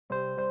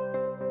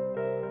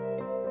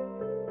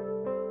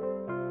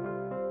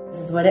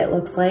This is what it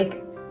looks like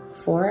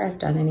before I've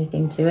done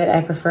anything to it.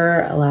 I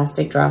prefer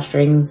elastic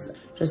drawstrings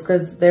just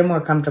because they're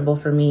more comfortable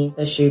for me.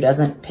 The shoe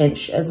doesn't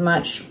pinch as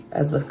much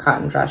as with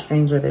cotton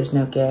drawstrings where there's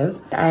no give.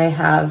 I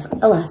have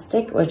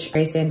elastic, which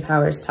Grace Ann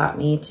Powers taught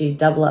me to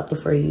double up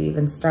before you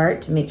even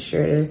start to make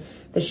sure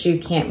the shoe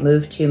can't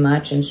move too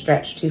much and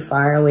stretch too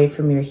far away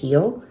from your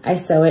heel. I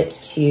sew it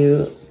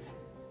to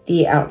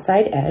the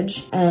outside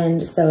edge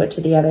and sew it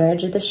to the other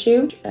edge of the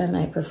shoe. And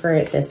I prefer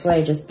it this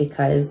way just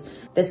because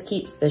this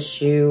keeps the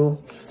shoe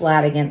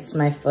flat against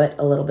my foot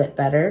a little bit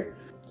better.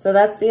 So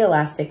that's the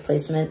elastic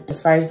placement.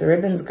 As far as the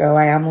ribbons go,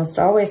 I almost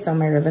always sew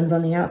my ribbons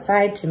on the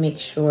outside to make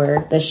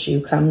sure the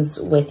shoe comes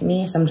with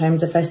me.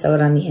 Sometimes if I sew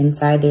it on the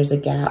inside, there's a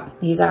gap.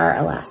 These are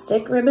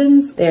elastic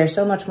ribbons. They're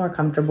so much more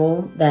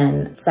comfortable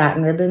than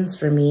satin ribbons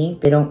for me.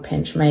 They don't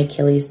pinch my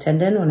Achilles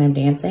tendon when I'm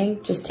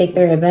dancing. Just take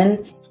the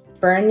ribbon,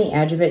 burn the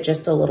edge of it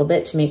just a little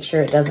bit to make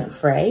sure it doesn't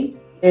fray.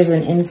 There's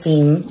an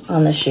inseam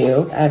on the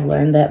shoe. I've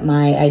learned that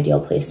my ideal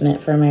placement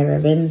for my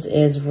ribbons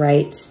is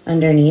right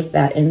underneath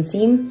that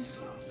inseam.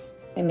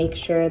 I make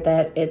sure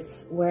that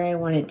it's where I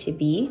want it to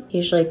be.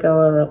 Usually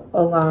go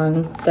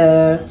along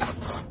the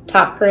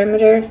top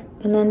perimeter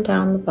and then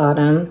down the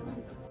bottom.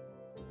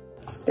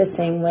 The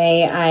same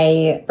way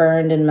I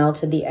burned and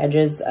melted the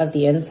edges of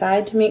the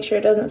inside to make sure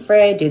it doesn't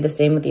fray, I do the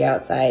same with the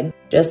outside,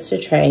 just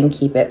to try and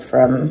keep it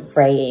from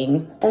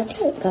fraying.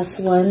 That's it. That's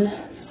one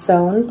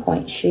sewn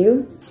pointe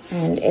shoe,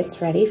 and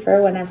it's ready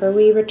for whenever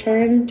we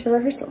return to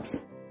rehearsals.